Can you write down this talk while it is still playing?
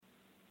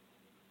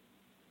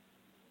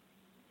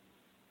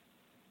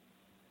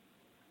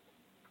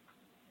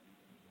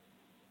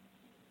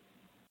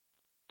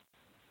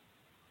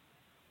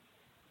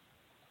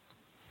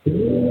Ignite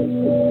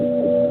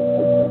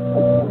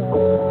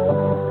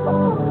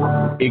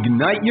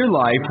your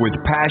life with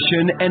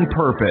passion and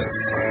purpose.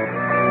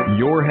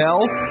 Your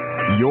health,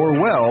 your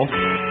wealth,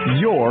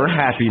 your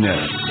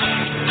happiness.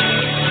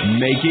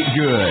 Make it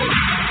good.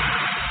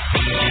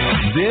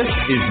 This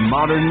is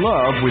Modern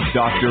Love with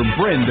Dr.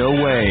 Brenda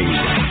Wade.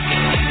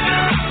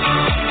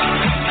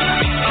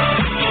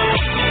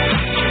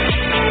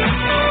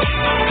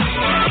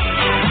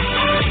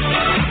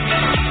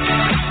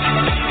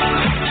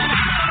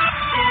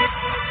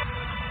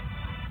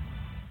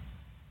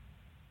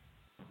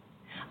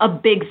 A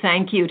big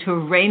thank you to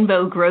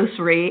Rainbow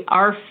Grocery,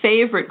 our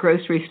favorite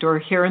grocery store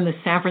here in the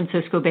San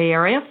Francisco Bay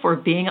Area, for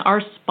being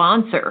our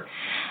sponsor,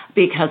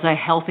 because a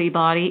healthy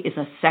body is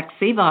a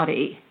sexy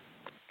body.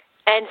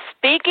 And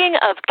speaking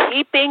of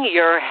keeping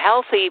your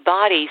healthy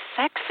body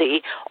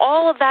sexy,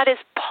 all of that is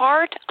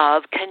part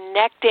of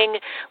connecting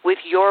with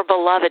your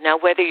beloved. Now,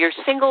 whether you're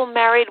single,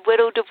 married,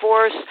 widow,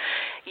 divorced,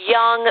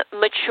 young,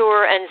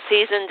 mature, and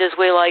seasoned, as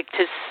we like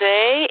to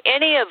say,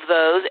 any of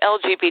those,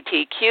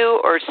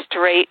 LGBTQ or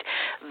straight,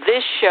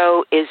 this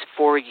show is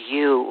for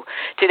you.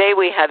 Today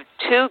we have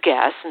two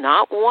guests,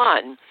 not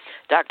one,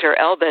 Dr.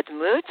 Elsbeth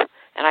Meuth,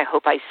 and I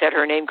hope I said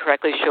her name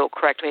correctly. She'll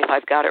correct me if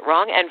I've got it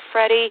wrong, and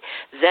Freddy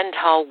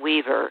Zental,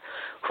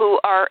 who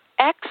are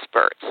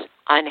experts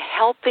on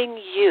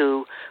helping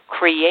you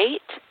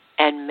create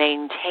and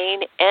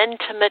maintain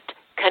intimate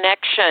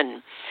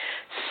connection.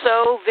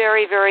 So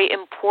very, very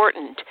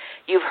important.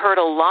 You've heard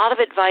a lot of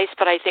advice,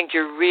 but I think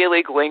you're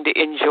really going to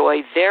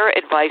enjoy their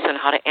advice on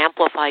how to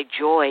amplify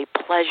joy,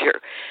 pleasure,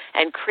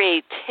 and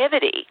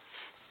creativity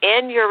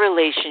in your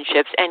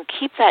relationships and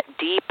keep that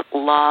deep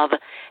love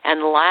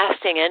and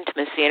lasting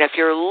intimacy. And if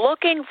you're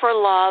looking for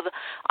love,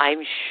 I'm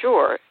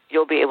sure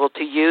you'll be able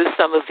to use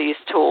some of these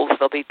tools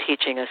they'll be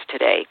teaching us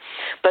today.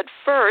 But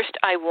first,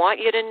 I want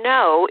you to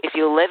know, if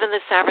you live in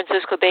the San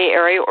Francisco Bay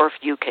Area or if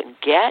you can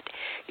get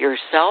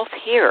yourself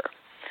here,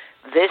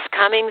 this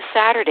coming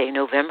Saturday,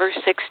 November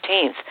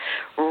 16th,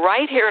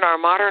 right here in our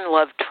Modern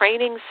Love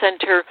Training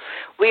Center,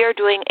 we are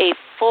doing a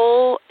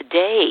full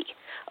day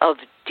of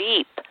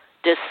deep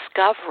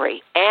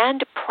discovery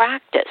and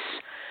practice.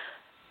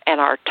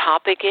 And our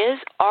topic is,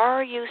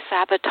 are you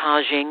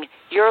sabotaging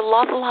your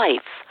love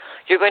life?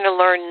 You're going to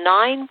learn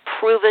 9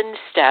 proven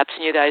steps,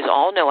 and you guys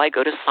all know I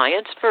go to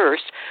science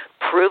first,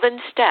 proven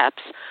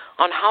steps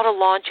on how to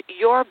launch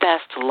your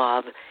best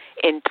love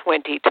in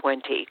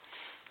 2020.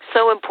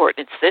 So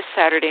important. It's this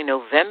Saturday,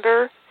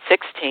 November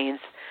 16th,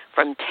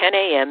 from 10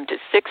 a.m. to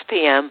 6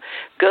 p.m.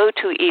 Go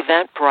to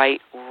Eventbrite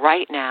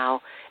right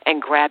now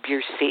and grab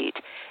your seat.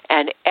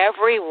 And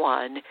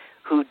everyone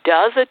who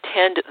does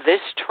attend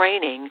this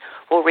training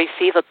will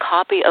receive a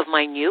copy of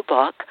my new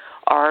book,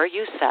 Are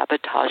You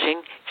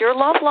Sabotaging Your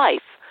Love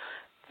Life?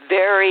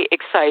 Very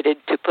excited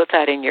to put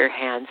that in your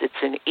hands. It's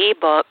an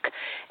e-book,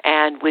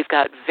 and we've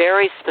got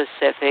very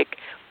specific,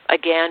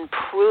 again,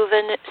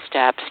 proven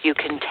steps you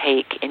can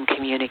take in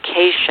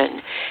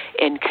communication,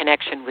 in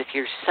connection with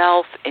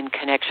yourself, in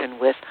connection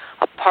with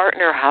a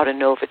partner, how to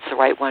know if it's the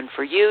right one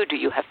for you, do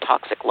you have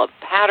toxic love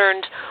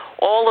patterns,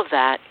 all of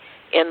that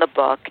in the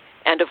book,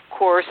 and of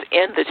course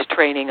in this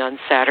training on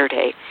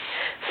Saturday.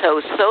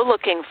 So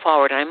looking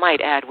forward. I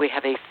might add, we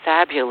have a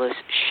fabulous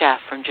chef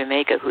from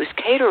Jamaica who's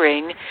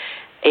catering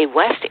a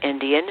West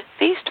Indian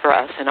feast for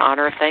us in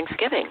honor of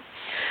Thanksgiving.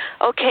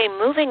 Okay,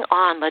 moving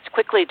on, let's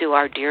quickly do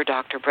our Dear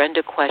Dr.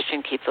 Brenda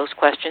question. Keep those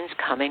questions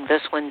coming.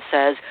 This one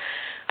says,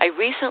 I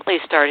recently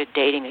started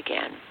dating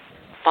again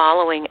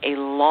following a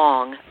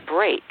long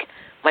break.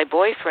 My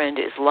boyfriend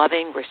is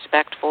loving,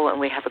 respectful, and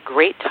we have a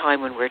great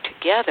time when we're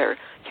together.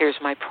 Here's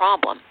my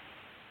problem.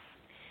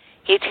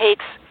 He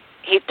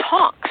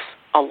talks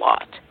a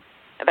lot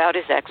about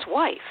his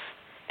ex-wife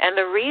and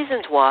the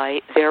reasons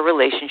why their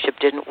relationship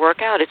didn't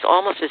work out. It's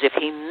almost as if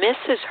he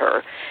misses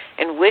her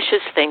and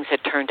wishes things had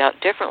turned out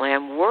differently.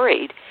 I'm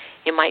worried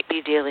he might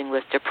be dealing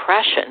with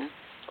depression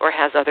or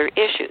has other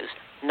issues.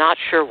 Not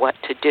sure what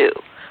to do.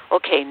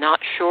 Okay, not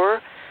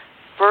sure.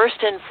 First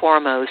and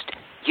foremost,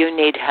 you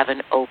need to have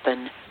an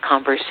open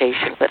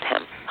conversation with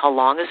him. How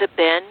long has it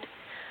been?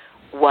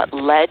 What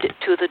led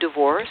to the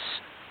divorce?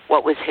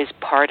 What was his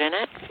part in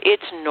it?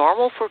 It's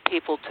normal for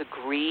people to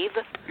grieve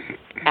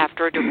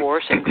after a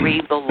divorce and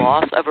grieve the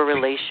loss of a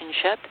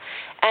relationship,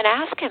 and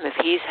ask him if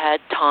he's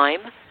had time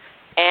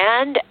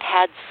and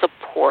had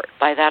support.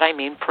 By that I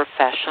mean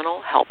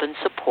professional help and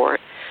support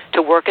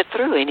to work it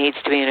through. He needs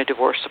to be in a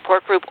divorce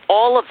support group,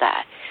 all of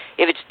that.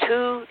 If it's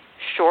too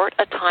short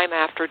a time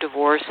after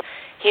divorce,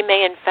 he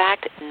may in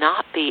fact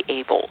not be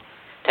able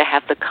to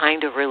have the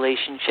kind of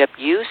relationship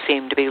you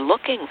seem to be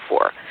looking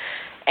for.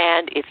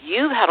 And if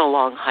you've had a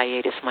long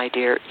hiatus, my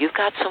dear, you've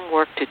got some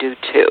work to do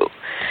too.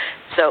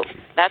 So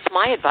that's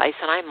my advice,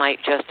 and I might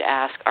just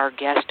ask our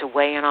guest to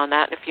weigh in on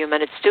that in a few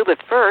minutes too. But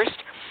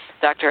first,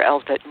 Dr.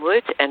 Elsbeth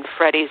Meuth and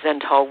Freddy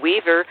Zental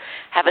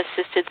have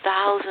assisted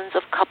thousands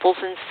of couples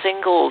and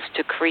singles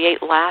to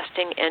create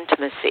lasting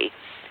intimacy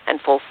and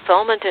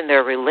fulfillment in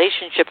their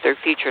relationship. They're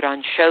featured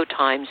on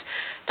Showtime's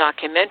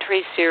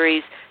documentary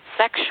series,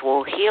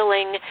 sexual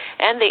healing,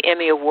 and the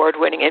Emmy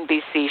Award-winning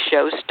NBC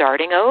show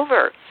Starting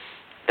Over.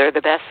 They're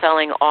the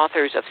best-selling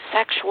authors of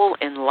Sexual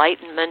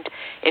Enlightenment,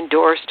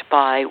 endorsed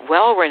by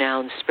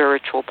well-renowned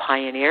spiritual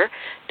pioneer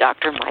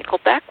Dr. Michael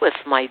Beckwith,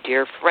 my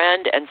dear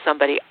friend, and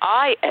somebody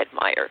I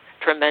admire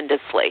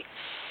tremendously.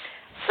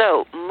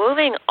 So,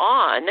 moving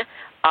on,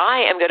 I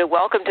am going to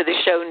welcome to the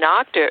show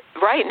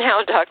right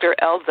now Dr.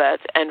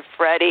 Elsbeth and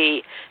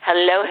Freddy.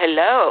 Hello,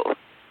 hello.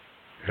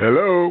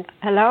 Hello.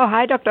 Hello.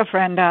 Hi, Dr.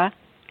 Frenda.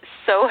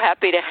 So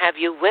happy to have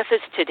you with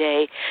us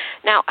today.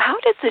 Now, how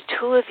did the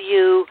two of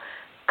you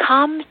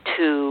come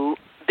to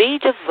be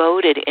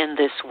devoted in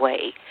this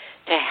way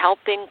to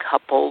helping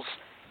couples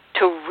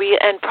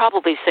and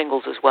probably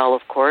singles as well,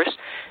 of course,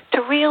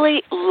 to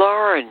really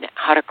learn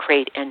how to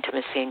create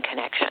intimacy and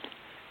connection?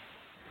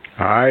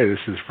 Hi, this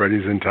is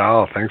Freddy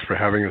Zental. Thanks for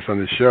having us on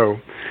the show.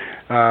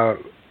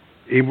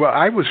 Well,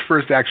 I was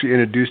first actually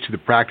introduced to the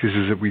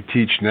practices that we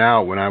teach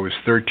now when I was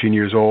 13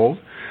 years old,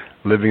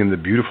 living in the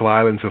beautiful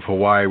islands of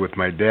Hawaii with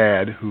my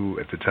dad, who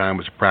at the time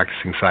was a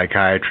practicing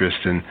psychiatrist,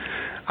 and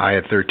I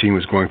at 13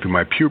 was going through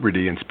my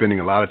puberty and spending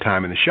a lot of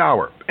time in the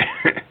shower.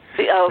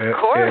 Of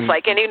course,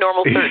 like any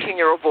normal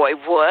 13-year-old boy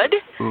would.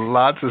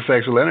 Lots of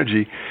sexual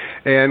energy.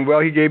 And, well,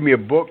 he gave me a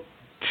book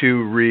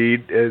to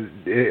read,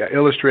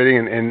 illustrating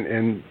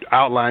and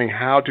outlining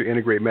how to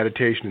integrate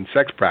meditation and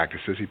sex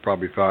practices. He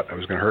probably thought I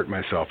was going to hurt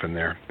myself in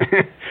there.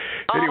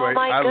 Anyway, oh,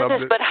 my I goodness,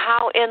 loved it. But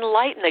how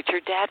enlightened that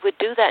your dad would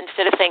do that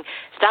instead of saying,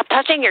 stop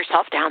touching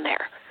yourself down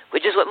there,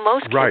 which is what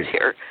most kids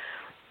hear.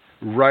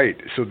 Right.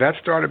 So that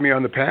started me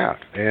on the path.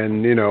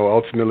 And,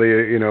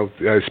 ultimately,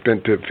 I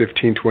spent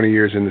 15, 20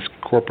 years in this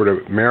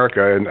corporate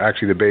America and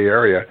actually the Bay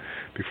Area.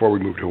 Before we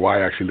moved to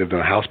Hawaii, I actually lived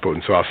on a houseboat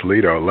in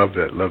Sausalito. I loved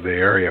the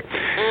area.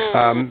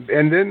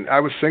 And then I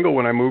was single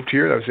when I moved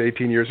here. That was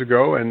 18 years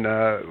ago, and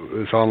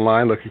was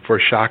online looking for a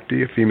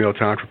Shakti, a female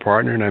Tantra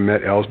partner, and I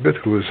met Elsbeth,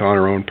 who was on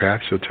her own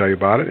path. She'll tell you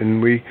about it.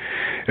 And we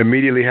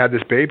immediately had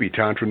this baby,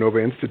 Tantra Nova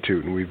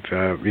Institute. And we've,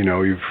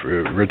 you've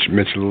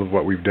mentioned a little of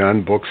what we've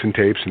done, books and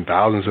tapes, and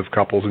thousands of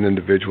couples and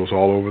individuals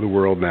all over the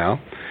world now,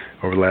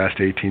 over the last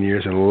 18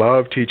 years, and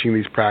love teaching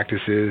these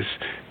practices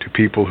to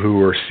people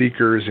who are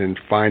seekers and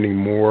finding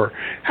more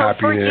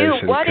happiness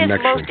and connection. What is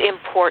most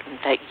important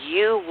that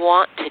you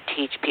want to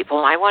teach people?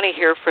 And I want to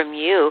hear from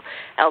you,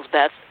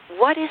 Elsbeth.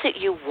 What is it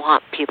you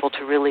want people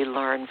to really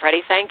learn?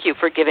 Freddie, thank you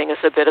for giving us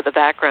a bit of the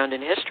background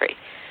and history.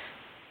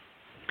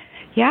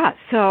 Yeah,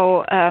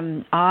 so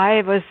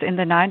I was in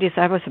the 90s,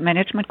 I was a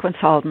management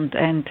consultant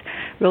and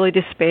really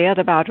despaired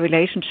about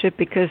relationship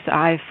because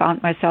I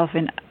found myself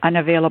in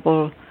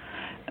unavailable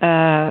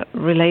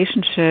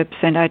relationships,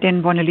 and I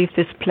didn't want to leave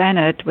this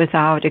planet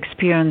without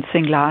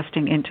experiencing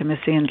lasting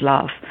intimacy and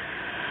love.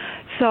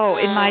 So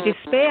in my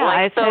despair,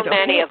 I said, so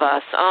many of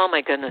us. Oh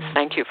my goodness,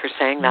 thank you for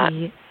saying that.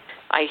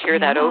 I hear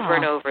that over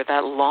and over,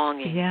 that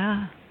longing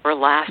for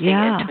lasting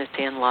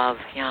intimacy and love.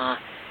 Yeah.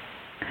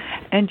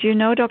 And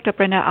Dr.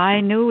 Brenner, I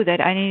knew that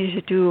I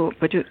needed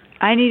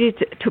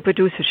to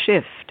produce a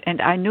shift,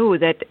 and I knew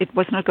that it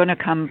was not going to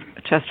come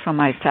just from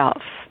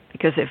myself,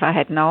 because if I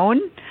had known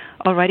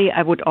already,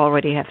 I would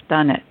already have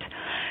done it.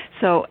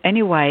 So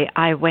anyway,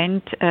 I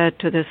went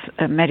to this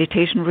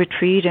meditation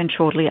retreat and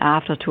shortly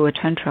after to a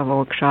Tantra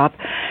workshop,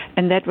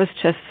 and that was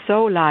just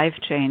so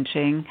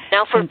life-changing.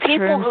 Now, for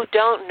people who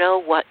don't know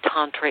what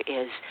Tantra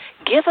is,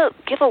 give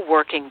a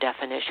working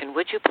definition,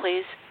 would you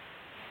please,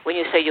 when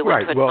you say you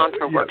went to a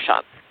Tantra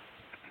workshop?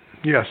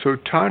 Yeah, so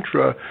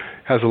Tantra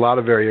has a lot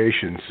of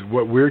variations.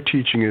 What we're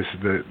teaching is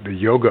the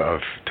yoga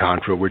of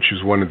Tantra, which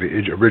is one of the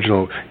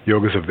original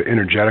yogas of the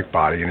energetic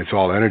body, and it's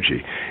all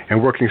energy,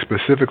 and working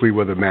specifically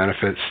with a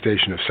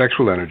manifestation of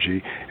sexual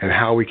energy and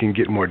how we can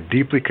get more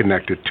deeply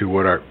connected to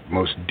what our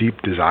most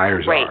deep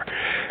desires are.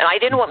 And I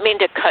didn't mean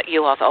to cut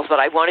you off, Els,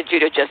 but I wanted you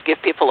to just give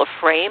people a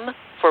frame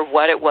for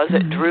what it was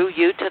that drew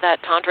you to that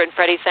Tantra. And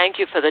Freddie, thank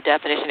you for the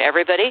definition.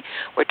 Everybody,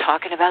 we're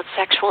talking about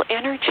sexual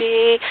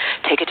energy.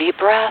 Take a deep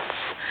breath.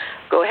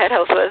 Go ahead,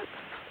 Elsbeth.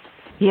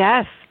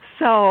 Yes.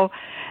 So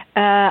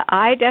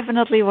I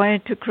definitely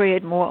wanted to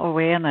create more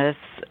awareness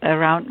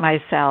around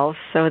myself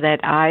so that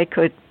I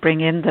could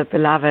bring in the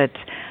beloved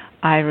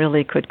I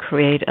really could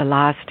create a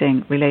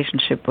lasting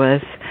relationship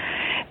with.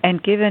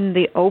 And given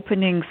the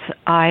openings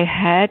I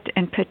had,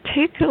 and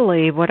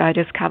particularly what I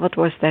discovered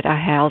was that I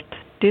held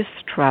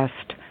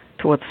distrust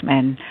towards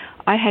men.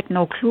 I had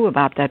no clue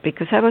about that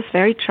because I was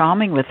very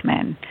charming with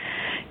men.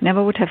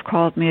 Never would have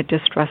called me a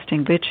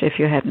distrusting bitch if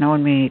you had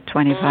known me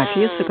 25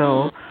 years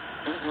ago.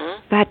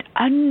 But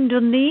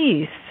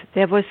underneath,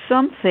 there was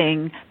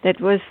something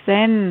that was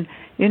then,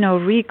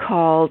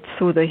 recalled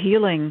through the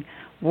healing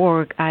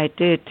work I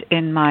did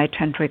in my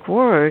tantric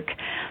work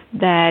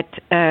that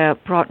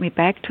brought me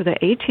back to the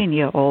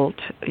 18-year-old,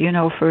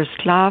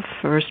 first love,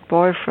 first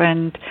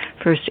boyfriend,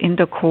 first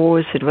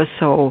intercourse. It was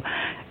so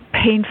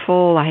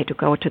painful. I had to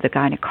go to the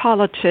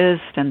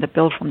gynecologist, and the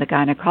bill from the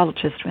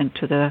gynecologist went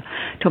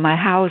to my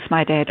house.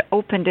 My dad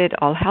opened it.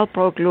 All hell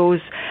broke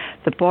loose.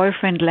 The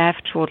boyfriend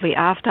left shortly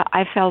after.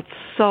 I felt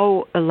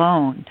so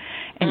alone.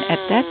 And at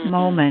that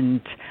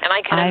moment, and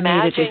I can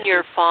imagine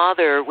your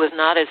father was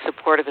not as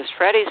supportive as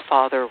Freddy's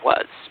father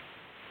was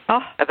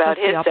about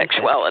his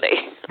sexuality.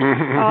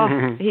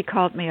 He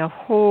called me a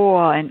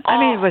whore, and I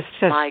mean, it was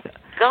just my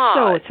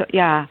God. So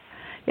yeah.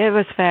 It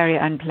was very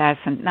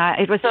unpleasant.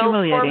 It was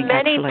humiliating,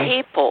 for many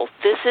people,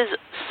 this is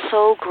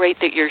so great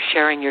that you're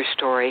sharing your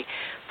story.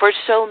 For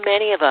so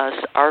many of us,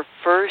 our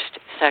first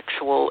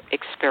sexual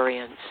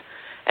experience,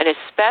 and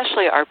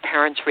especially our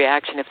parents'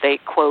 reaction if they,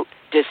 quote,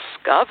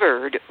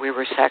 discovered we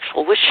were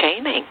sexual, was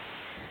shaming.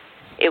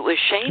 It was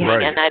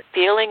shaming, and that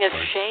feeling of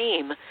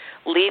shame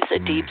leaves a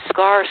deep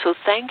scar. So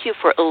thank you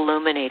for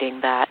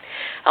illuminating that,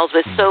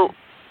 Elsbeth. So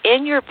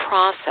in your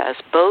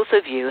process, both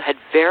of you had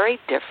very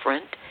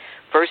different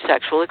first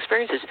sexual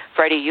experiences.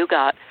 Freddy, you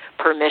got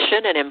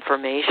permission and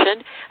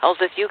information.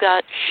 Elsbeth, you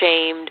got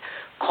shamed,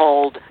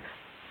 called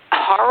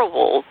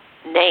horrible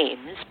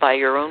names by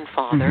your own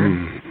father.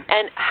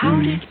 And how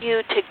did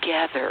you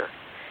together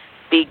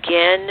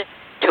begin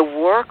to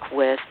work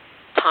with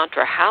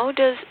Tantra? How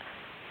does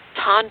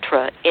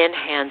Tantra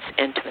enhance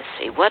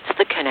intimacy? What's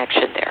the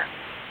connection there?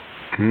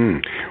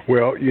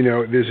 Well,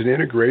 there's an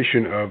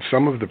integration of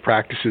some of the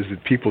practices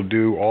that people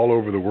do all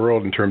over the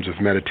world in terms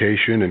of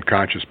meditation and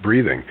conscious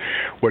breathing.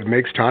 What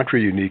makes Tantra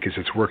unique is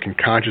it's working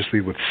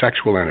consciously with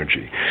sexual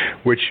energy,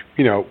 which,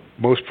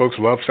 most folks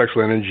love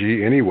sexual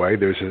energy anyway.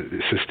 There's a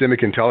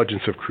systemic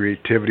intelligence of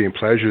creativity and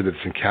pleasure that's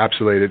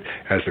encapsulated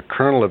as the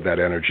kernel of that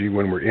energy.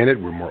 When we're in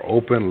it, we're more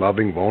open,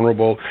 loving,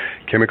 vulnerable.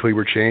 Chemically,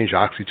 we're changed.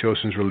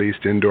 Oxytocin's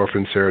released,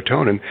 endorphin,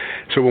 serotonin.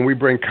 So when we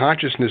bring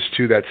consciousness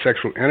to that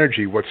sexual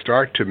energy, what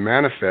starts to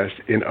manifest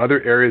in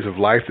other areas of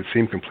life that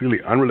seem completely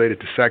unrelated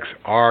to sex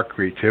are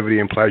creativity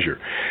and pleasure.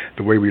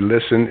 The way we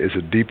listen is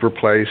a deeper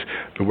place.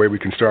 The way we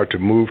can start to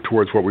move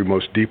towards what we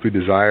most deeply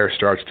desire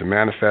starts to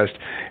manifest.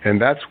 And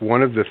that's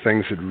one of the things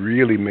that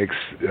really makes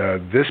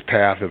this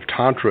path of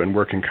Tantra and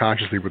working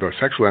consciously with our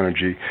sexual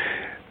energy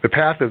the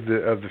path of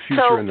the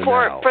future and the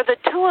now. So for the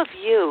two of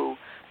you,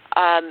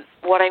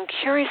 what I'm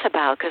curious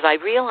about, because I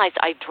realized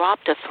I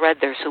dropped a thread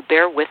there, so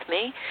bear with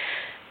me.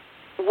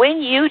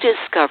 When you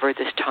discovered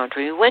this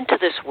Tantra, you went to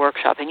this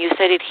workshop, and you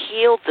said it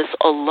healed this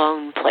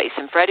alone place,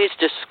 and Freddy's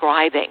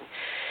describing,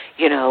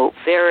 in a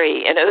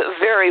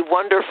very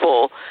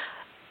wonderful,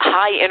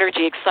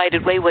 high-energy,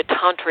 excited way what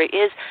Tantra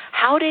is.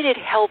 How did it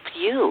help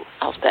you,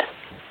 Elsbeth?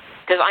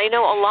 Because I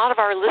know a lot of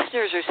our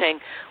listeners are saying,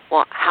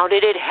 well, how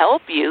did it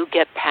help you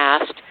get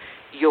past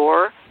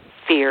your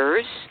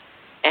fears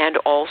and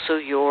also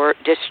your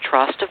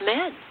distrust of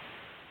men?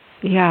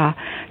 Yeah.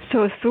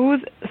 So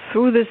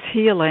through this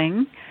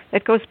healing,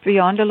 it goes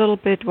beyond a little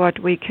bit what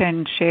we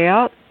can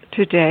share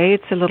today.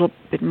 It's a little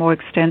bit more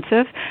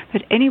extensive.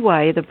 But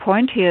anyway, the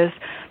point here is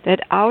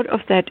that out of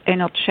that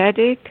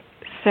energetic,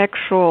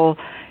 sexual,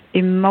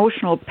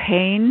 emotional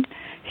pain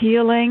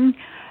healing,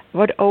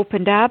 what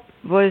opened up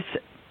was,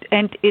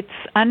 and it's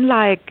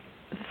unlike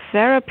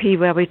therapy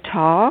where we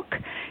talk,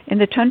 in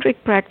the tantric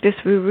practice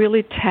we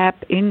really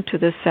tap into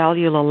the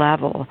cellular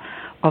level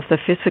of the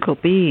physical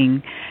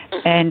being,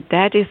 and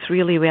that is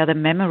really where the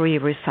memory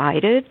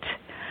resided.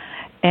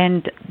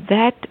 And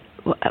that,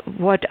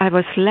 what I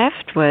was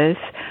left with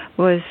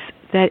was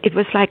that it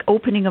was like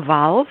opening a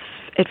valve.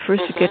 At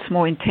first it gets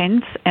more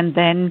intense, and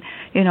then,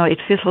 it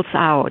fizzles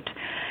out.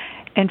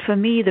 And for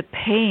me, the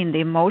pain,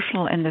 the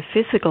emotional and the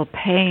physical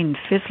pain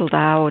fizzled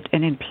out,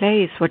 and in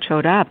place what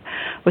showed up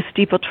was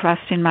deeper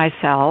trust in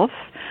myself,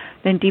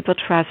 then deeper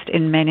trust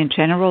in men in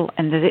general,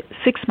 and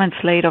 6 months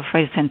later,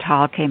 Freddy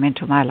Zental came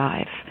into my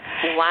life.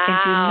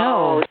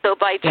 Wow. So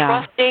by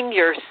trusting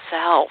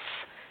yourself,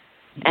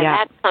 and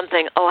that's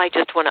something, I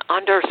just want to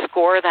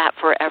underscore that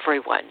for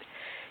everyone.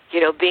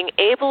 Being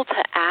able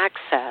to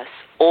access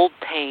old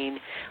pain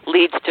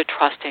leads to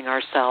trusting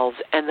ourselves,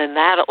 and then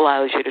that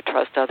allows you to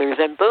trust others.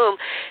 And boom,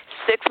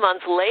 6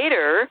 months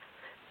later,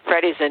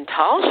 Freddy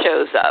Zental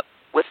shows up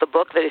with the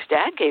book that his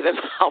dad gave him,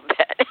 I'll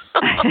bet.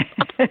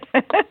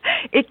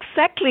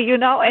 Exactly,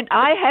 and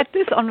I had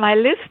this on my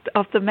list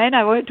of the men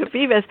I wanted to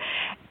be with.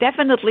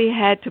 Definitely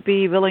had to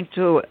be willing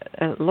to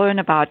learn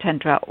about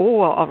Tantra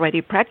or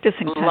already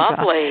practicing Tantra.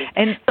 Lovely.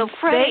 And so,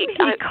 Freddy,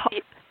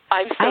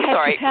 I'm so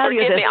sorry.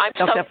 Forgive me.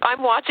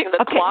 I'm watching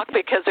the clock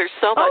because there's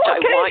so much I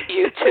want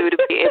you two to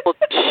be able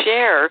to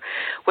share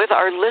with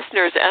our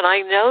listeners. And I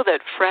know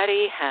that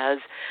Freddy has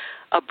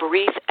a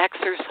brief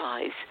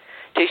exercise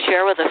to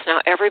share with us.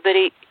 Now,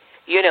 everybody,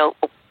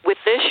 with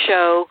this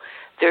show,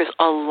 there's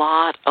a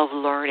lot of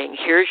learning.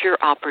 Here's your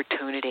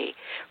opportunity.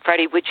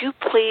 Freddy, would you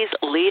please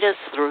lead us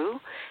through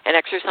an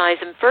exercise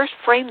and first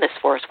frame this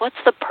for us? What's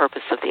the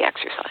purpose of the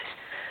exercise?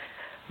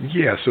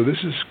 Yeah, so this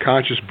is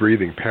conscious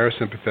breathing,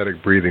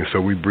 parasympathetic breathing.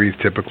 So we breathe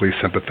typically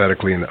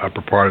sympathetically in the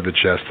upper part of the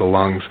chest, the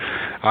lungs,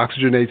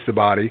 oxygenates the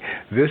body.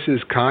 This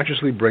is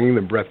consciously bringing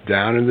the breath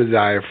down into the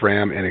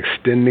diaphragm and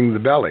extending the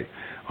belly.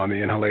 on the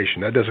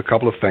inhalation. That does a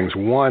couple of things.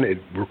 One, it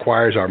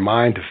requires our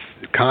mind to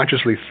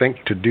consciously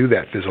think to do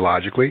that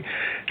physiologically.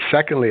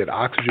 Secondly, it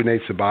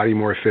oxygenates the body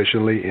more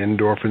efficiently,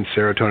 endorphins,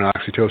 serotonin,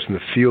 oxytocin, the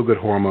feel-good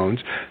hormones.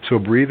 So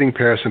breathing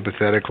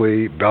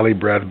parasympathetically, belly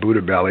breath,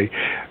 Buddha belly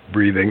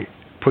breathing,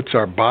 puts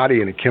our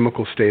body in a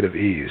chemical state of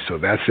ease. So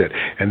that's it.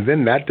 And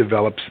then that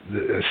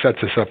sets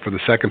us up for the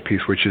second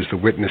piece, which is the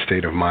witness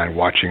state of mind,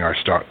 watching our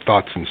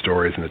thoughts and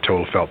stories in the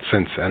total felt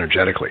sense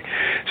energetically.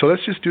 So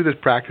let's just do this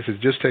practice.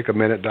 It just take a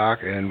minute, Doc,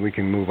 and we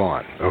can move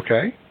on.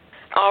 Okay?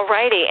 All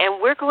righty.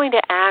 And we're going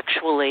to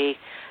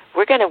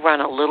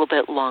run a little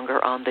bit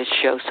longer on this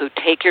show, so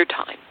take your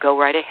time. Go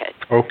right ahead.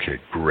 Okay,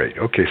 great.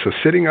 Okay, so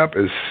sitting up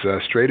as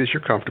straight as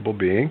you're comfortable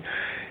being,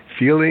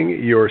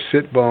 feeling your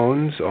sit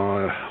bones,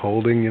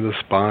 holding the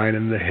spine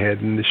and the head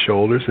and the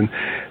shoulders, and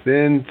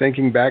then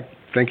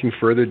thinking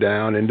further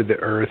down into the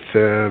earth,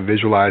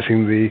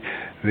 visualizing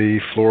the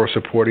floor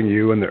supporting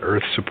you and the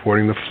earth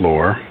supporting the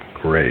floor.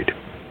 Great.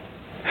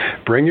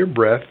 Bring your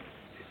breath,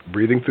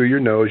 breathing through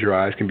your nose. Your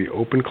eyes can be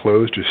open,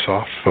 closed, or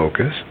soft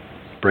focus.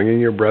 Bringing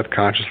your breath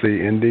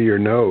consciously into your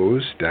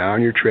nose,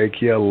 down your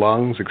trachea,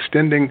 lungs,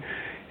 extending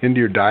into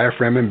your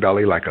diaphragm and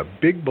belly like a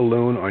big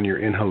balloon on your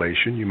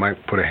inhalation. You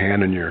might put a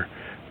hand on your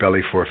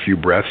belly for a few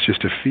breaths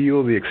just to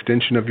feel the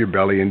extension of your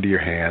belly into your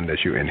hand as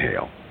you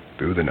inhale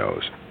through the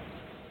nose.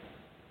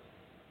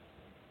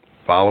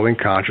 Following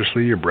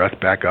consciously your breath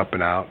back up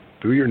and out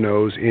through your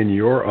nose in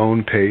your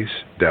own pace,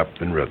 depth,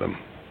 and rhythm.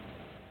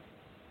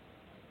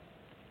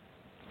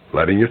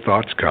 Letting your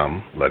thoughts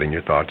come, letting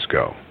your thoughts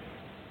go.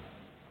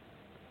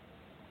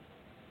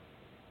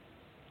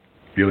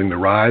 Feeling the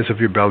rise of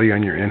your belly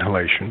on your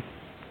inhalation,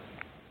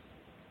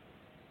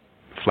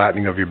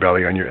 flattening of your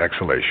belly on your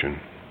exhalation.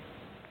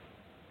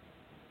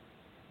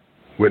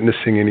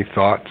 Witnessing any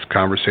thoughts,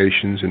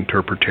 conversations,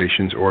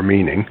 interpretations, or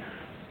meaning.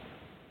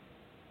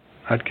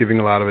 Not giving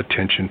a lot of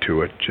attention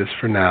to it, just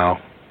for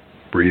now,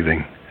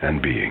 breathing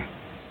and being.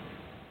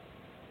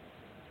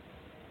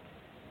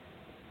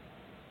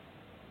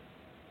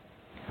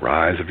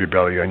 Rise of your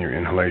belly on your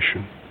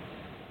inhalation.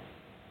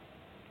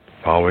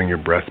 Following your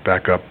breath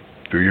back up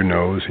through your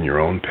nose in your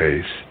own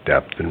pace,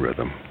 depth, and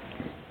rhythm.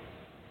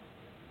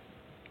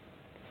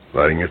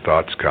 Letting your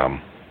thoughts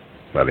come,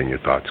 letting your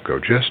thoughts go.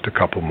 Just a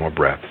couple more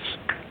breaths.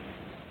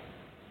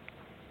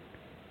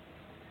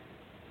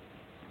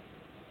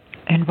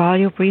 And while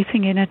you're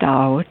breathing in and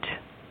out,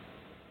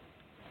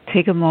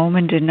 take a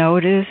moment to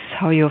notice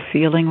how you're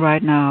feeling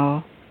right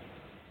now,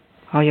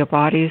 how your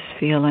body is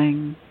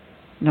feeling,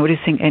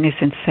 noticing any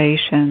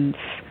sensations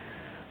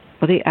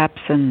or the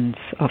absence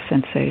of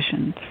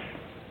sensations.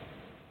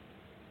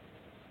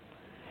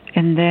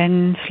 And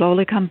then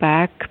slowly come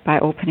back by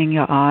opening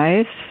your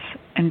eyes.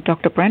 And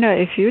Dr. Brenda,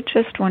 if you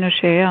just want to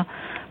share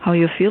how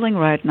you're feeling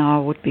right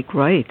now, would be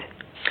great.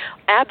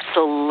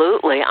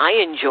 Absolutely. I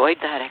enjoyed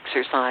that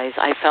exercise.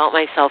 I felt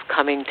myself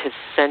coming to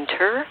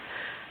center.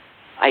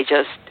 I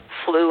just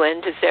flew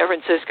into San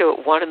Francisco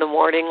at 1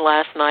 a.m.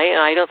 last night, and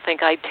I don't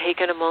think I'd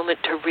taken a moment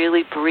to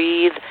really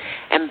breathe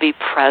and be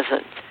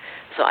present.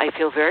 So I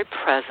feel very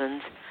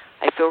present.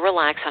 I feel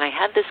relaxed, and I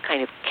had this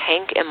kind of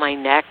kink in my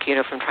neck,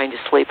 from trying to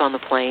sleep on the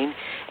plane,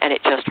 and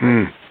it just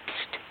released.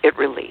 It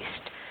released.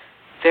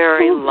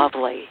 Very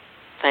lovely.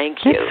 Thank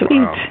you. That's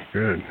sweet. Wow,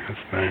 good. That's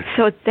nice.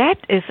 So that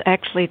is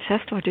actually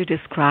just what you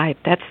described.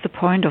 That's the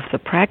point of the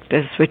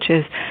practice, which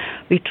is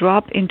we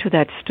drop into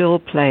that still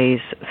place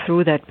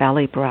through that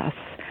belly breath.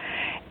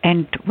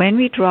 And when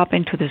we drop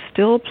into the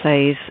still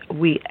place,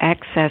 we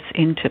access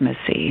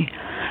intimacy.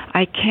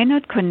 I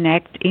cannot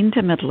connect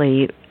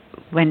intimately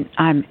when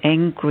I'm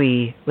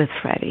angry with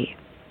Freddy.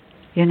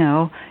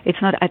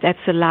 It's not. That's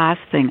the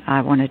last thing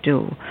I want to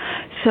do.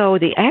 So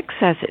the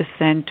access is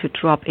then to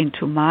drop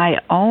into my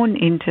own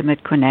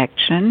intimate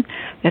connection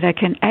that I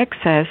can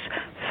access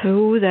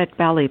through that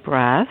belly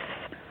breath,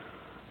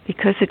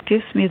 because it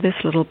gives me this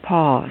little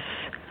pause.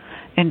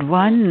 And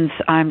once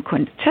I'm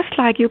just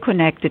like you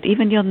connected,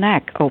 even your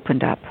neck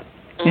opened up.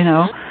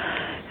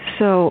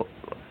 So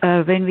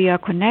when we are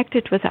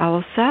connected with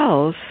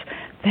ourselves,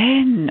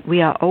 then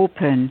we are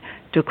open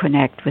to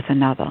connect with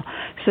another.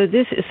 So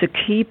this is a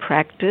key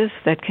practice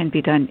that can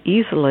be done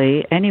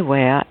easily,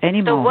 anywhere,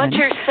 any moment. So what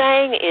you're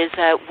saying is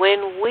that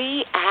when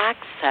we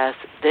access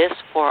this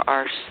for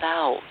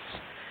ourselves,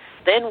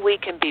 then we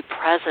can be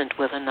present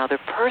with another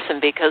person,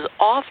 because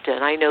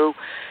often, I know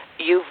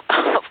you've,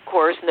 of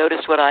course,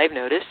 noticed what I've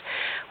noticed,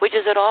 which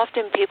is that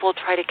often people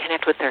try to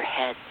connect with their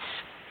heads.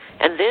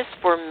 And this,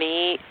 for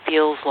me,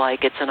 feels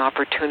like it's an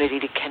opportunity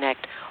to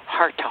connect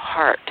heart to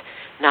heart,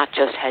 not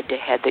just head to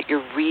head, that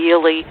you're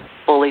really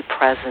fully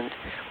present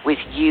with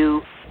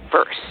you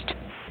first.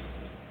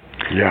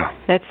 Yeah.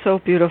 That's so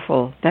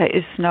beautiful. There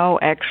is no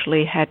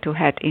actually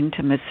head-to-head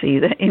intimacy.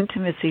 The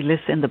intimacy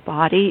lives in the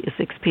body, is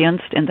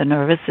experienced in the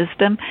nervous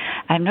system.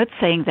 I'm not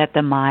saying that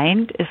the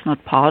mind is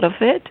not part of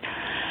it,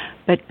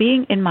 but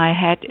being in my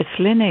head is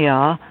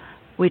linear,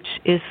 which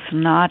is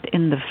not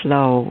in the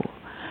flow.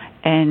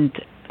 And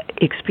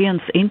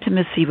experience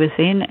intimacy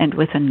within and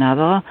with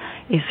another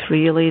is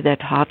really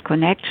that heart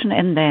connection,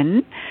 and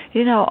then,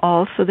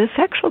 also the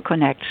sexual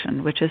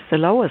connection, which is the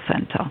lower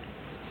center.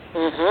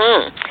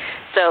 Mm-hmm.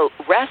 So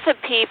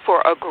recipe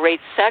for a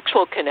great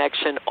sexual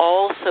connection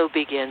also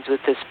begins with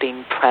this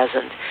being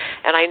present.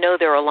 And I know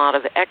there are a lot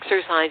of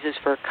exercises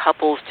for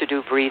couples to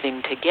do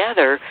breathing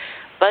together,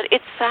 but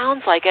it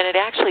sounds like, and it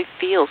actually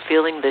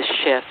feeling this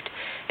shift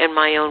in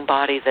my own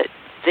body, that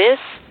this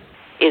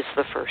is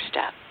the first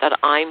step, that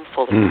I'm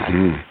fully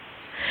present.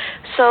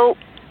 So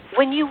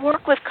when you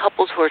work with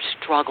couples who are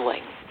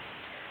struggling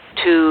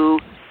to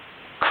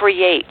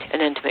create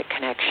an intimate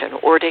connection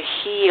or to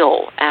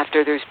heal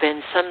after there's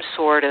been some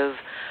sort of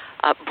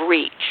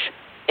breach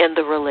in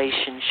the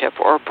relationship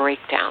or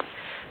breakdown,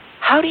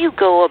 how do you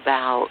go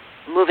about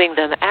moving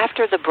them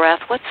after the breath?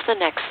 What's the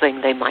next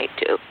thing they might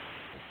do?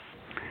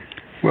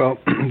 Well,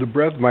 the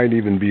breath might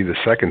even be the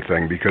second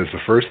thing, because the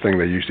first thing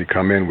they usually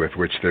come in with,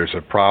 which there's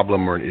a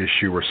problem or an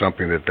issue or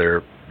something that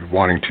they're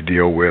wanting to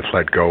deal with,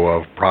 let go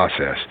of,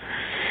 process.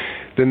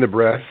 Then the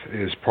breath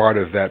is part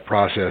of that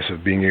process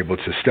of being able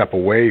to step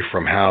away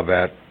from how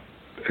that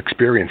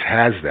experience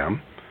has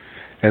them.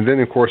 And then,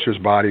 of course, there's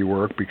body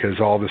work, because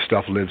all this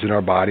stuff lives in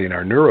our body and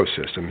our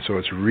neurosystem. So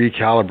it's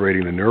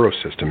recalibrating the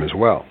neurosystem as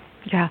well.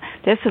 Yeah,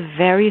 there's a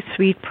very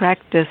sweet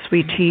practice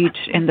we teach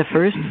in the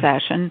first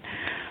session.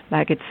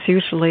 Like, it's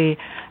usually,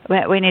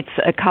 when it's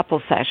a couple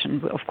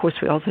session, of course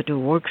we also do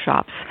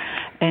workshops,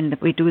 and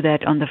we do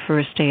that on the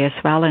first day as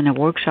well in a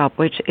workshop,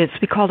 which is,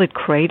 we call it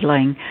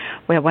cradling,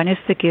 where one is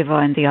the giver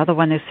and the other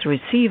one is the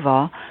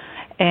receiver,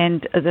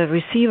 and the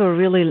receiver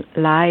really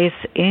lies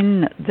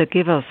in the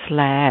giver's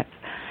lap.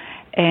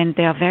 And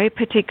there are very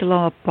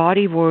particular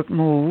body work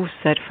moves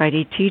that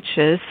Freddy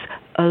teaches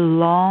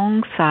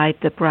alongside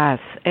the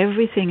breath.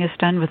 Everything is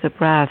done with the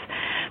breath,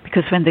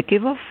 because when the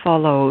giver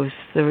follows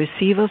the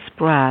receiver's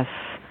breath,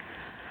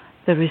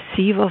 the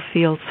receiver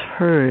feels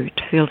heard,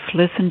 feels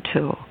listened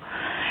to,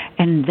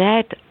 and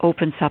that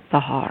opens up the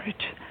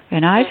heart.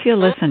 When I feel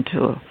listened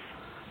to,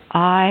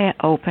 I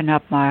open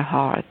up my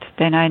heart.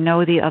 Then I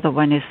know the other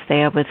one is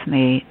there with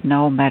me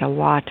no matter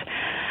what.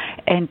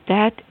 And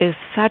that is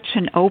such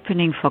an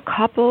opening for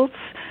couples.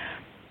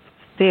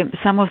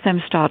 Some of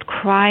them start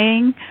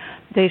crying.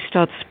 They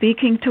start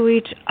speaking to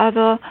each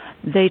other.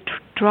 They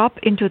drop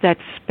into that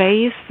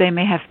space they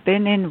may have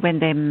been in when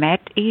they met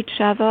each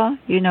other,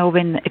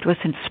 when it was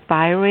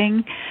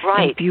inspiring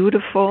and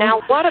beautiful.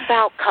 Now, what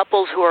about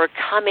couples who are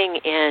coming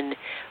in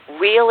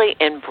really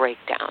in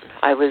breakdown?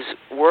 I was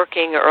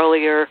working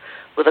earlier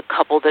with a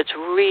couple that's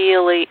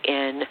really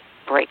in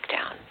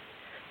breakdown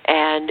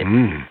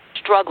and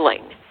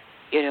struggling,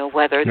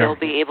 whether they'll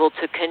be able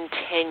to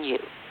continue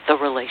the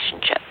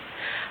relationship.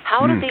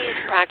 How do these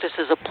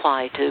practices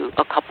apply to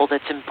a couple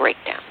that's in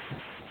breakdown?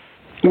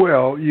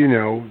 Well,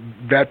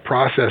 that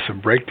process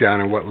of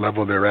breakdown and what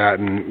level they're at,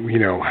 and,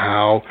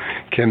 how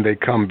can they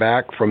come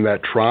back from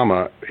that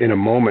trauma in a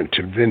moment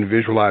to then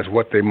visualize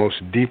what they most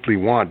deeply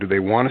want. Do they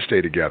want to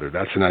stay together?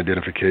 That's an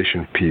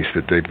identification piece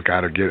that they've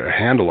got to get a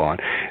handle on.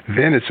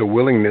 Then it's a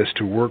willingness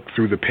to work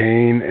through the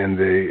pain and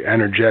the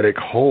energetic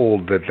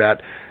hold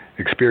that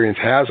experience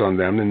has on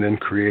them, and then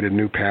create a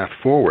new path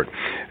forward.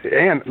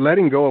 And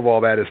letting go of all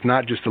that is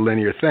not just a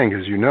linear thing,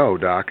 as you know,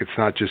 Doc. It's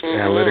not just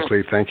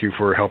analytically, thank you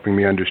for helping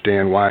me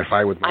understand why I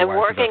fight with my wife. I'm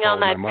working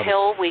on that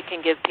pill we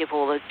can give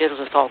people. It'll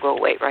just all go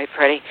away, right,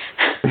 Freddy?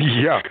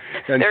 Yeah.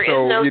 And there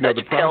so, is no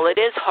such pill. It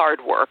is hard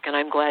work, and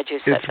I'm glad you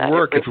said that. It's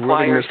work. It's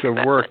willingness to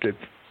commitment. work.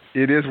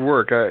 It is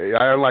work. I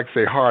don't like to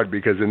say hard,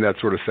 because then that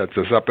sort of sets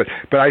us up.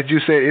 But I do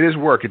say it is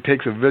work. It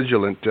takes a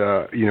vigilant,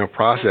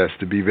 process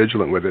to be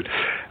vigilant with it.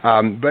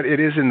 But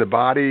it is in the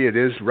body. It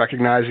is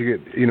recognizing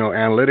it,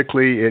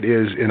 analytically. It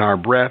is in our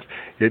breath.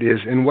 It is.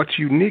 And what's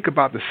unique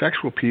about the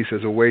sexual piece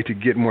as a way to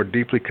get more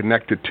deeply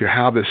connected to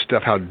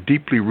how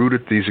deeply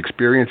rooted these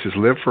experiences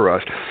live for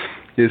us,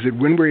 is that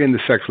when we're in the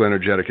sexual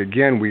energetic,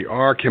 again, we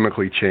are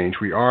chemically changed.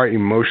 We are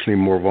emotionally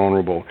more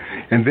vulnerable.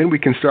 And then we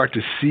can start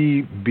to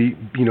see,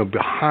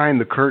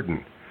 behind the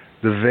curtain,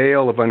 the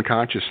veil of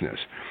unconsciousness.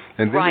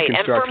 And then we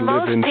can start to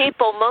live in...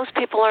 most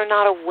people are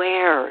not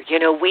aware.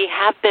 We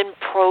have been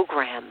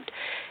programmed.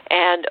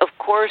 And, of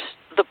course,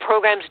 the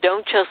programs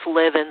don't just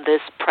live in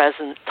this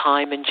present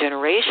time and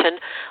generation.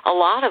 A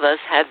lot of us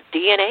have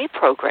DNA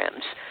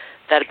programs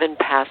that have been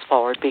passed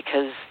forward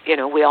because,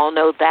 we all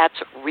know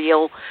that's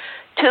real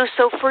too.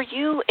 So for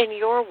you in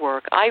your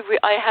work, I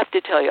have to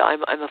tell you,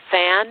 I'm a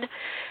fan,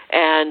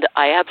 and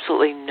I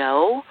absolutely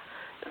know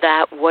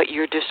that what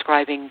you're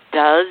describing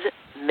does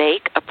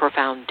make a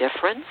profound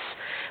difference,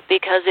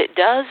 because it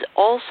does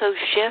also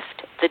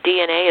shift the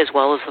DNA as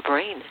well as the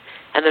brain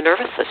and the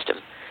nervous system.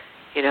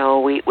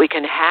 We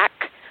can hack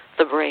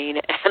the brain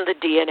and the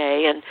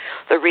DNA, and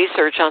the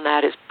research on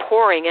that is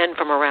pouring in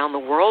from around the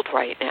world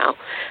right now.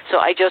 So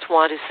I just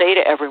want to say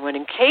to everyone,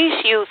 in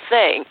case you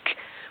think,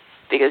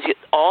 because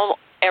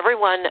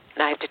everyone,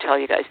 and I have to tell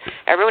you guys,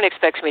 everyone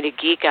expects me to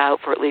geek out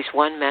for at least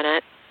 1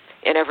 minute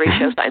in every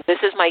show sign. This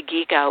is my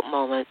geek out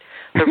moment.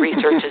 The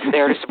research is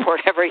there to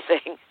support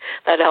everything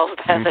that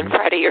Elsbeth and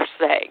Freddy are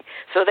saying.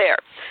 So there,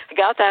 I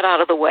got that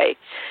out of the way.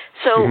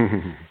 So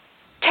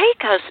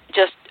take us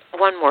just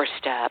one more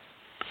step.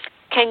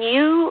 Can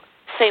you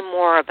say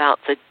more about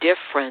the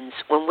difference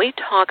when we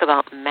talk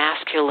about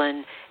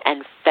masculine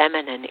and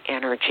feminine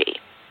energy?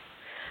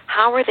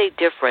 How are they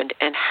different,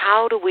 and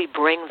how do we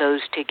bring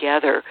those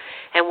together?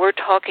 And we're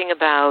talking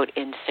about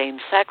in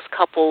same-sex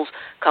couples,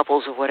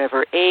 couples of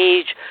whatever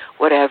age,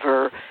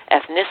 whatever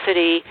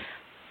ethnicity.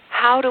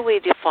 How do we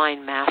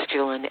define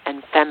masculine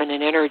and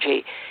feminine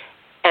energy,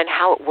 and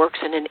how it works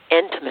in an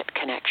intimate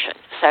connection,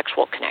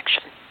 sexual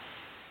connection?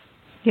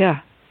 Yeah,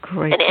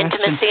 great And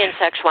question. intimacy and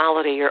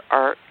sexuality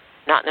are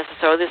not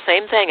necessarily the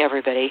same thing,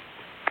 everybody.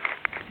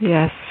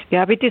 Yes.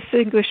 Yeah, we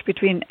distinguish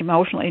between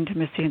emotional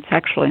intimacy and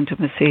sexual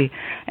intimacy.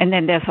 And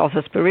then there's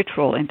also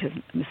spiritual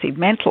intimacy,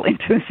 mental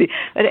intimacy.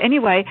 But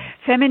anyway,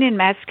 feminine,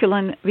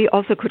 masculine, we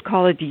also could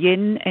call it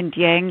yin and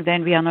yang.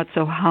 Then we are not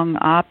so hung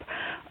up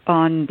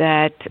on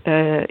that,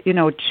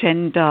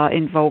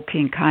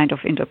 gender-invoking kind of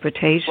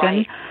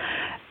interpretation.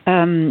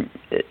 Right.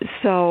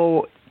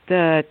 So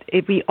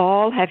we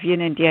all have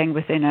yin and yang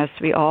within us.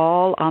 We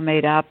all are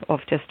made up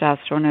of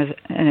testosterone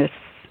and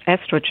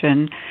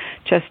estrogen,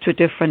 just to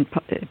different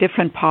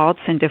parts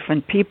in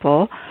different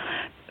people,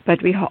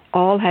 but we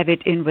all have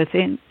it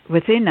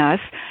within us,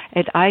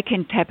 and I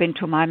can tap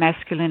into my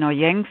masculine or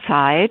yang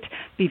side,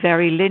 be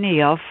very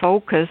linear,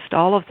 focused,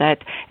 all of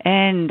that,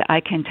 and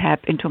I can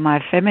tap into my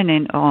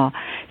feminine or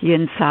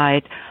yin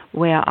side,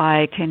 where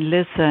I can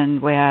listen,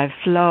 where I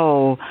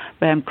flow,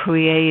 where I'm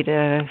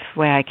creative,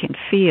 where I can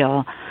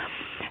feel.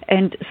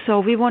 And so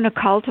we want to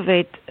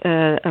cultivate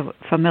a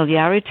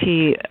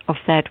familiarity of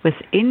that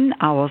within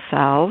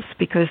ourselves,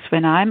 because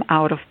when I'm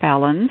out of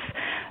balance,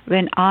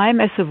 when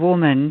I'm as a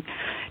woman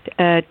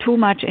too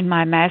much in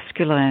my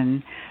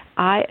masculine,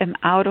 I am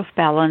out of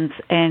balance,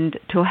 and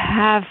to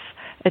have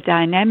a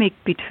dynamic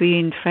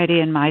between Freddy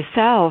and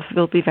myself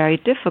will be very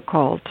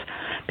difficult,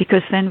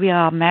 because then we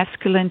are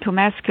masculine to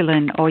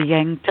masculine or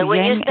yang to yang. So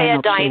when you say energy.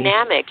 a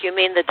dynamic, you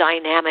mean the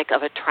dynamic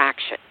of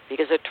attraction,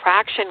 because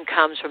attraction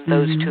comes from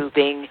those two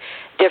being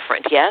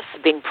different, yes?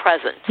 Being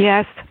present.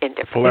 Yes. In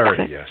different.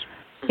 Polarity, yes.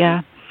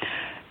 Yeah.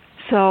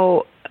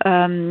 So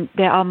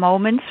there are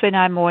moments when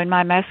I'm more in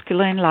my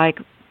masculine, like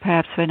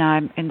perhaps when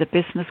I'm in the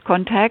business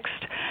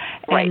context.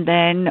 Right. And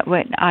then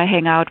when I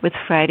hang out with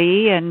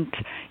Freddy and,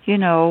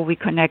 we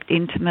connect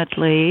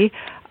intimately,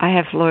 I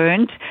have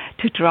learned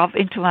to drop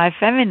into my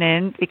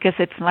feminine, because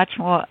it's much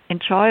more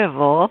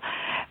enjoyable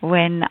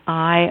when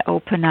I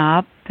open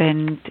up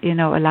and,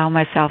 allow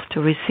myself to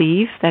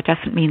receive. That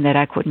doesn't mean that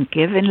I couldn't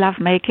give in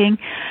lovemaking,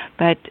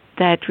 but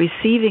that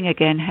receiving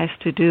again has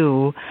to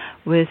do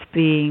with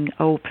being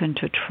open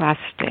to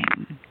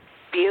trusting.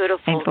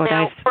 Beautiful.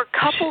 Now, for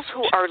couples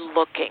who are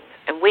looking,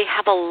 and we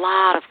have a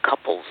lot of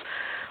couples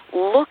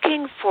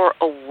looking for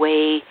a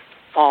way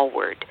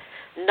forward,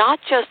 not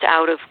just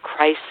out of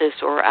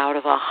crisis or out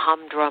of a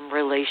humdrum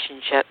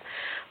relationship,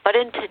 but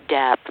into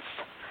depth.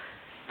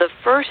 The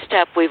first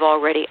step we've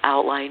already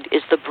outlined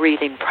is the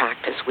breathing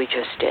practice we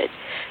just did.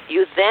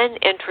 You then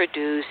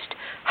introduced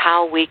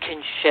how we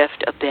can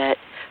shift a bit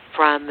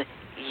from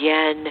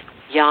yin,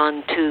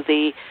 yang to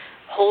the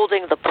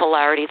holding the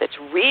polarity that's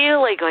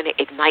really going to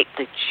ignite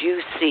the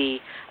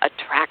juicy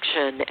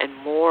attraction and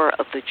more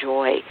of the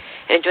joy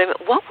and enjoyment.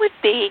 What would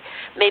be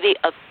maybe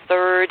a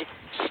third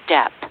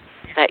step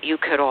that you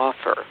could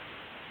offer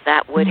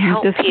that would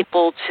help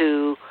people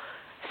to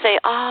say,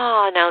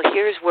 now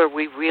here's where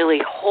we really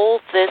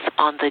hold this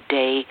on the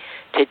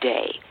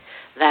day-to-day,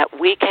 that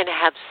we can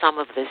have some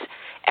of this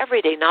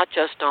every day, not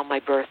just on my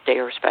birthday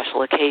or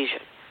special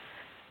occasion?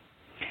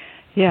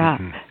 Yeah,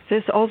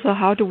 there's also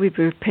how do we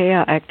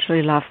prepare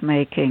actually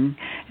lovemaking.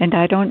 And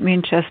I don't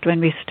mean just when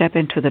we step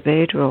into the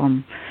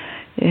bedroom,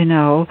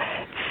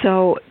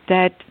 so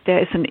that there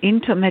is an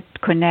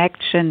intimate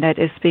connection that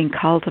is being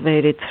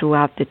cultivated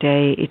throughout the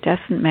day. It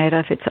doesn't matter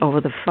if it's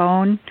over the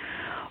phone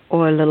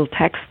or a little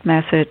text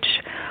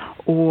message,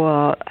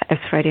 or as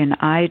Freddy and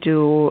I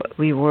do,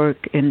 we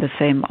work in the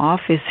same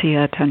office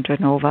here at Tantra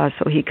Nova,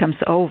 so he comes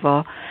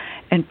over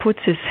and puts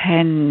his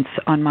hands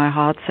on my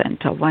heart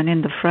center, one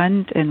in the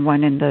front and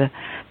one in the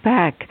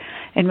back.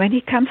 And when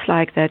he comes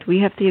like that, we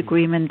have the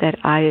agreement that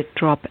I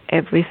drop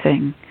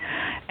everything,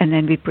 and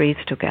then we breathe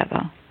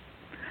together.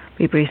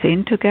 We breathe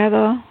in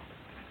together,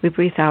 we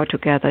breathe out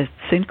together,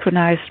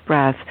 synchronized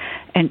breath.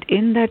 And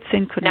in that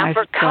synchronized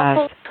breath... Now,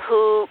 for couples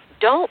who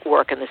don't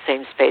work in the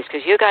same space,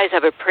 because you guys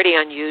have a pretty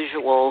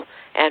unusual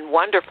and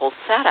wonderful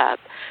setup,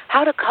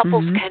 how do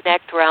couples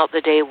connect throughout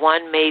the day?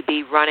 One may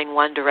be running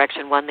one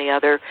direction, one the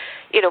other.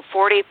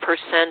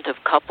 40% of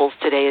couples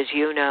today, as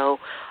you know,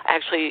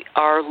 actually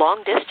are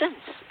long distance.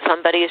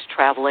 Somebody is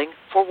traveling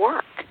for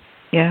work.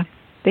 Yeah,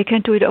 they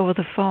can do it over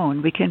the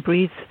phone. We can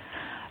breathe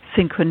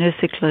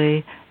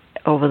synchronistically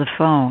over the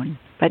phone.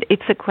 But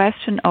it's a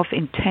question of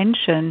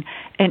intention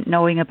and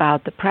knowing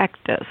about the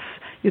practice.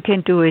 You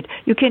can do it.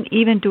 You can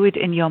even do it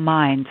in your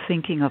mind,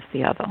 thinking of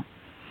the other.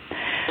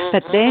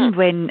 But then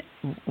when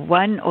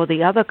one or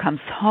the other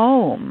comes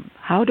home,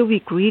 how do we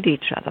greet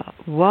each other?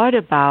 What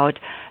about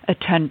a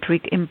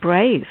tantric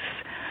embrace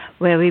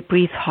where we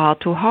breathe heart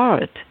to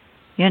heart,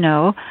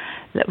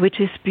 which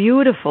is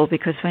beautiful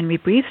because when we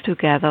breathe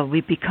together,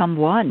 we become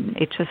one.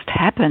 It just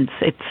happens.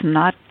 It's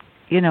not,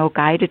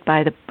 guided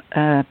by the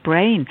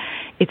brain.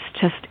 It's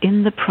just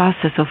in the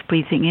process of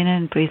breathing in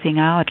and breathing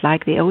out,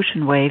 like the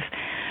ocean wave.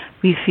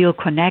 We feel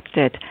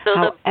connected. So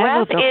the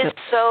breath is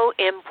so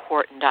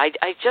important.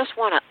 I just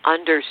want to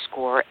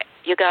underscore,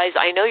 you guys,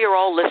 I know you're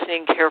all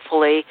listening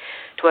carefully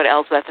to what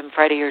Elsbeth and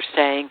Freddy are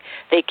saying.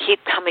 They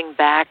keep coming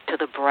back to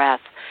the breath.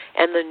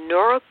 And the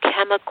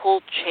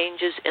neurochemical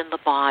changes in the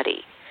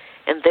body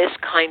and this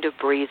kind of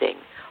breathing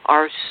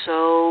are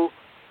so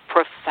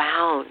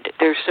profound.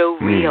 They're so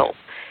real.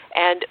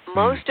 And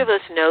most of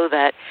us know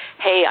that,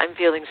 hey, I'm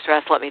feeling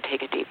stressed, let me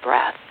take a deep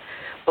breath.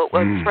 But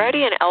what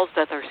Freddy and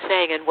Elsbeth are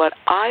saying, and what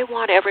I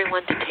want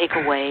everyone to take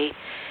away,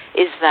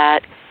 is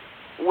that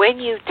when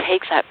you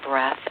take that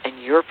breath and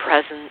you're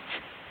present,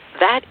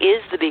 that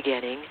is the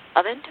beginning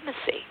of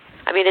intimacy.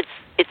 I mean, it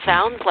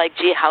sounds like,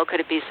 gee, how could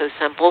it be so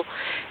simple?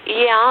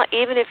 Yeah,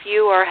 even if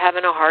you are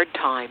having a hard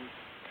time,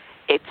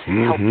 it's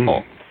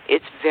helpful.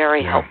 It's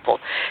very helpful.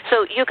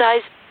 So you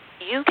guys,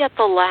 you get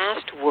the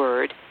last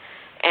word,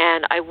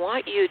 and I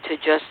want you to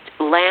just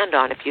land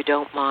on, if you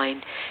don't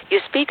mind. You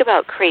speak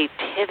about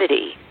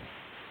creativity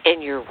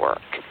in your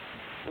work.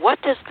 What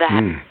does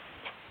that mean,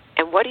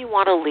 and what do you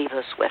want to leave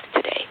us with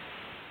today?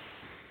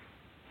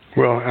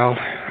 Well,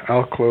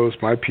 I'll close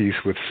my piece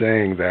with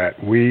saying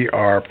that we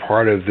are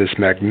part of this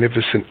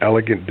magnificent,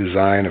 elegant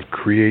design of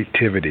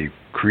creativity,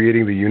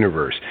 creating the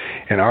universe.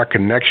 And our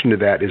connection to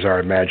that is our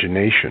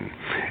imagination.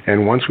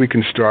 And once we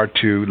can start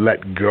to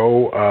let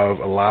go of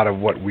a lot of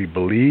what we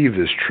believe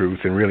is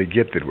truth and really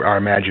get that our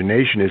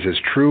imagination is as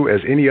true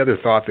as any other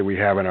thought that we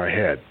have in our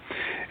head.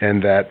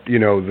 And that,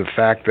 the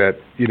fact that,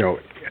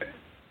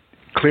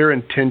 clear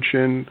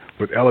intention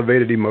with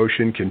elevated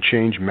emotion can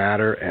change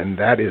matter, and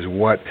that is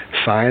what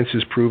science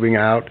is proving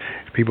out.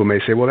 People may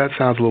say, well, that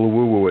sounds a little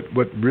woo-woo.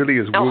 What really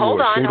is woo-woo?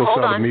 Hold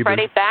on,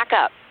 Freddy, back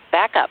up.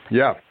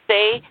 Yeah.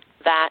 Say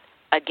that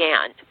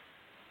again.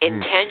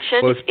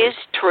 Intention is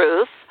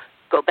truth.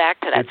 Go back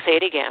to that. Say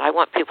it again. I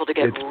want people to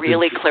get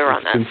really clear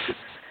on this.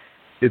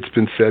 It's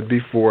been said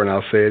before, and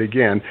I'll say it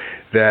again,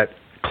 that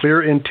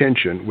clear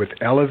intention with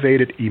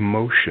elevated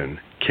emotion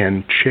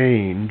can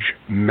change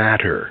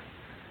matter.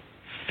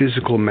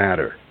 Physical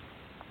matter.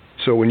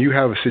 So when you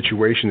have a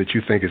situation that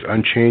you think is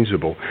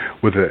unchangeable,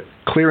 with a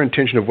clear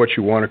intention of what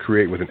you want to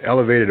create, with an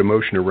elevated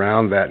emotion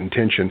around that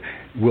intention,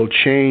 will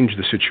change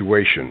the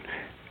situation.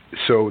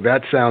 So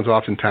that sounds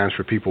oftentimes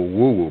for people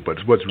woo-woo,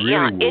 but what's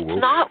really woo-woo...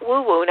 it's not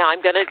woo-woo. Now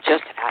I'm going to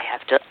I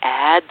have to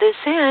add this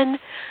in.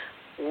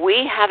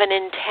 We have an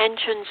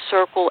intention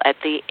circle at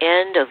the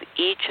end of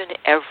each and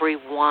every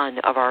one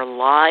of our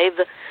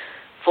live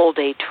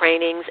full-day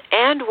trainings,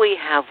 and we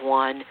have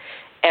one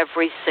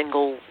every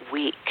single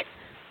week.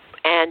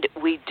 And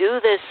we do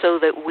this so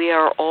that we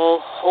are all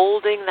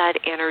holding that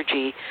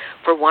energy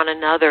for one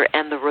another,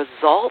 and the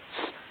results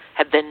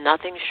have been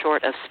nothing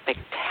short of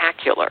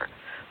spectacular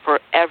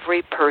for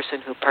every person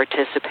who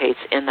participates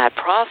in that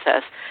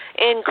process,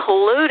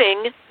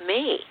 including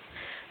me.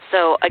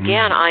 So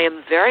again, I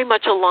am very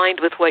much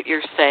aligned with what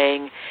you're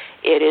saying.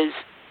 It is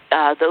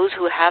those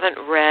who haven't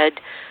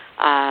read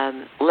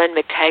Lynn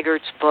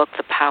McTaggart's book,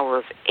 The Power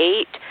of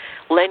Eight.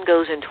 Lynn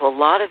goes into a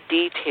lot of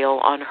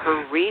detail on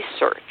her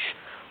research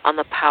on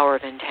the power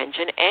of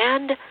intention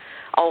and a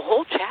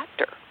whole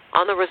chapter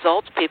on the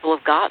results people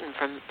have gotten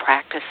from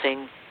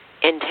practicing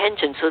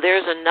intention. So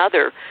there's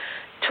another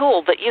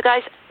tool. But you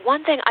guys,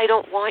 one thing I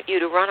don't want you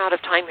to run out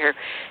of time here.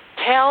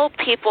 Tell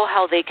people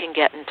how they can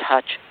get in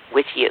touch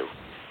with you.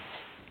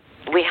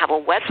 We have a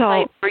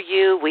website for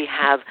you. We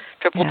have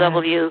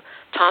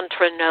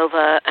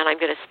www.Tantranova, and I'm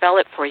going to spell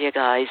it for you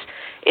guys.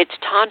 It's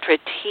Tantra,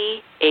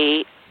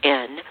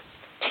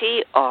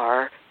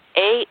 TANTRANOVA,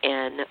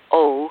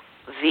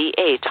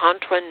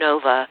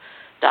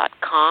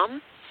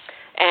 tantranova.com.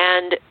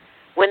 And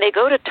when they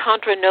go to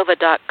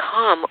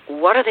tantranova.com,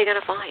 what are they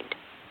going to find?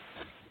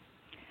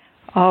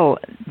 Oh,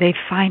 they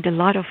find a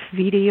lot of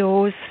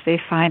videos. They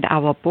find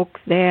our book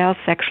there,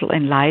 Sexual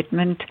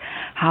Enlightenment,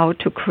 How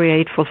to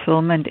Create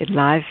Fulfillment in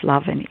Life,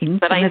 Love, and Intimacy.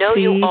 But I know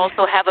you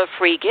also have a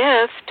free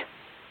gift.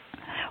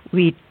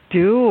 We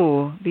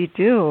do.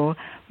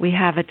 We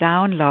have a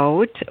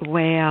download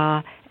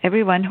where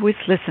everyone who is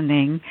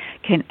listening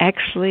can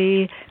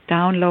actually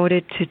download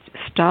it to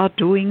start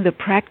doing the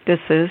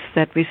practices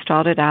that we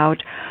started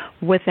out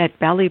with that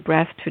belly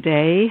breath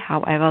today.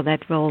 However,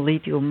 that will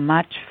lead you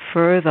much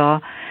further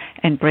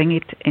and bring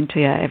it into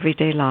your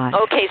everyday life.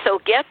 Okay, so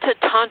get to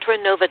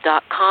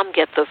tantranova.com,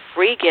 get the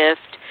free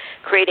gift,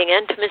 Creating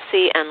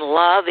Intimacy and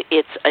Love.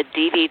 It's a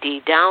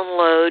DVD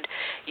download.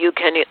 You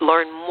can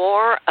learn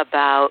more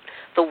about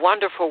the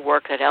wonderful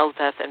work that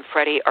Elsbeth and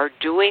Freddy are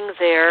doing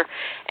there.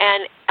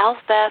 And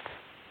Elsbeth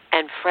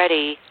and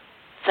Freddy,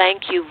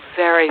 thank you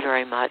very,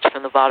 very much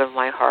from the bottom of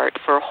my heart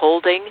for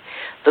holding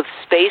the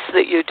space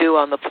that you do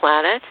on the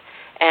planet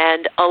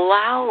and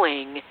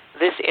allowing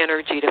this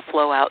energy to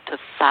flow out to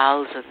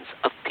thousands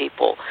of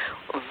people.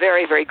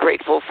 Very, very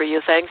grateful for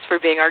you. Thanks for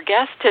being our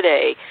guest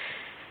today.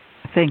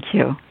 Thank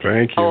you.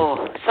 Thank you.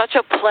 Oh, such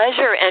a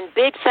pleasure. And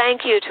big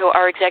thank you to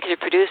our executive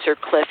producer,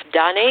 Cliff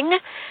Dunning,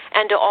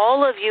 and to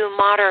all of you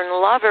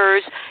modern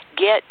lovers.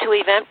 Get to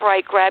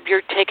Eventbrite, grab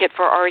your ticket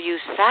for Are You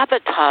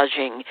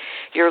Sabotaging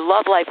Your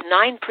Love Life?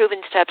 9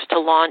 proven steps to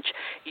launch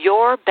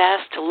your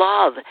best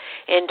love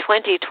in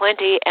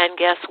 2020. And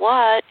guess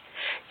what?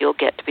 You'll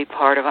get to be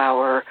part of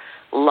our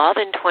Love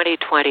in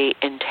 2020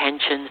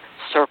 intention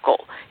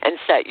circle and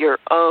set your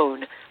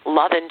own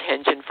love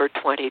intention for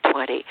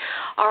 2020.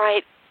 All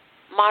right,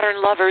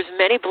 modern lovers,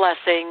 many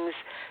blessings.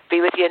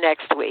 Be with you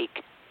next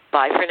week.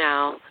 Bye for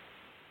now.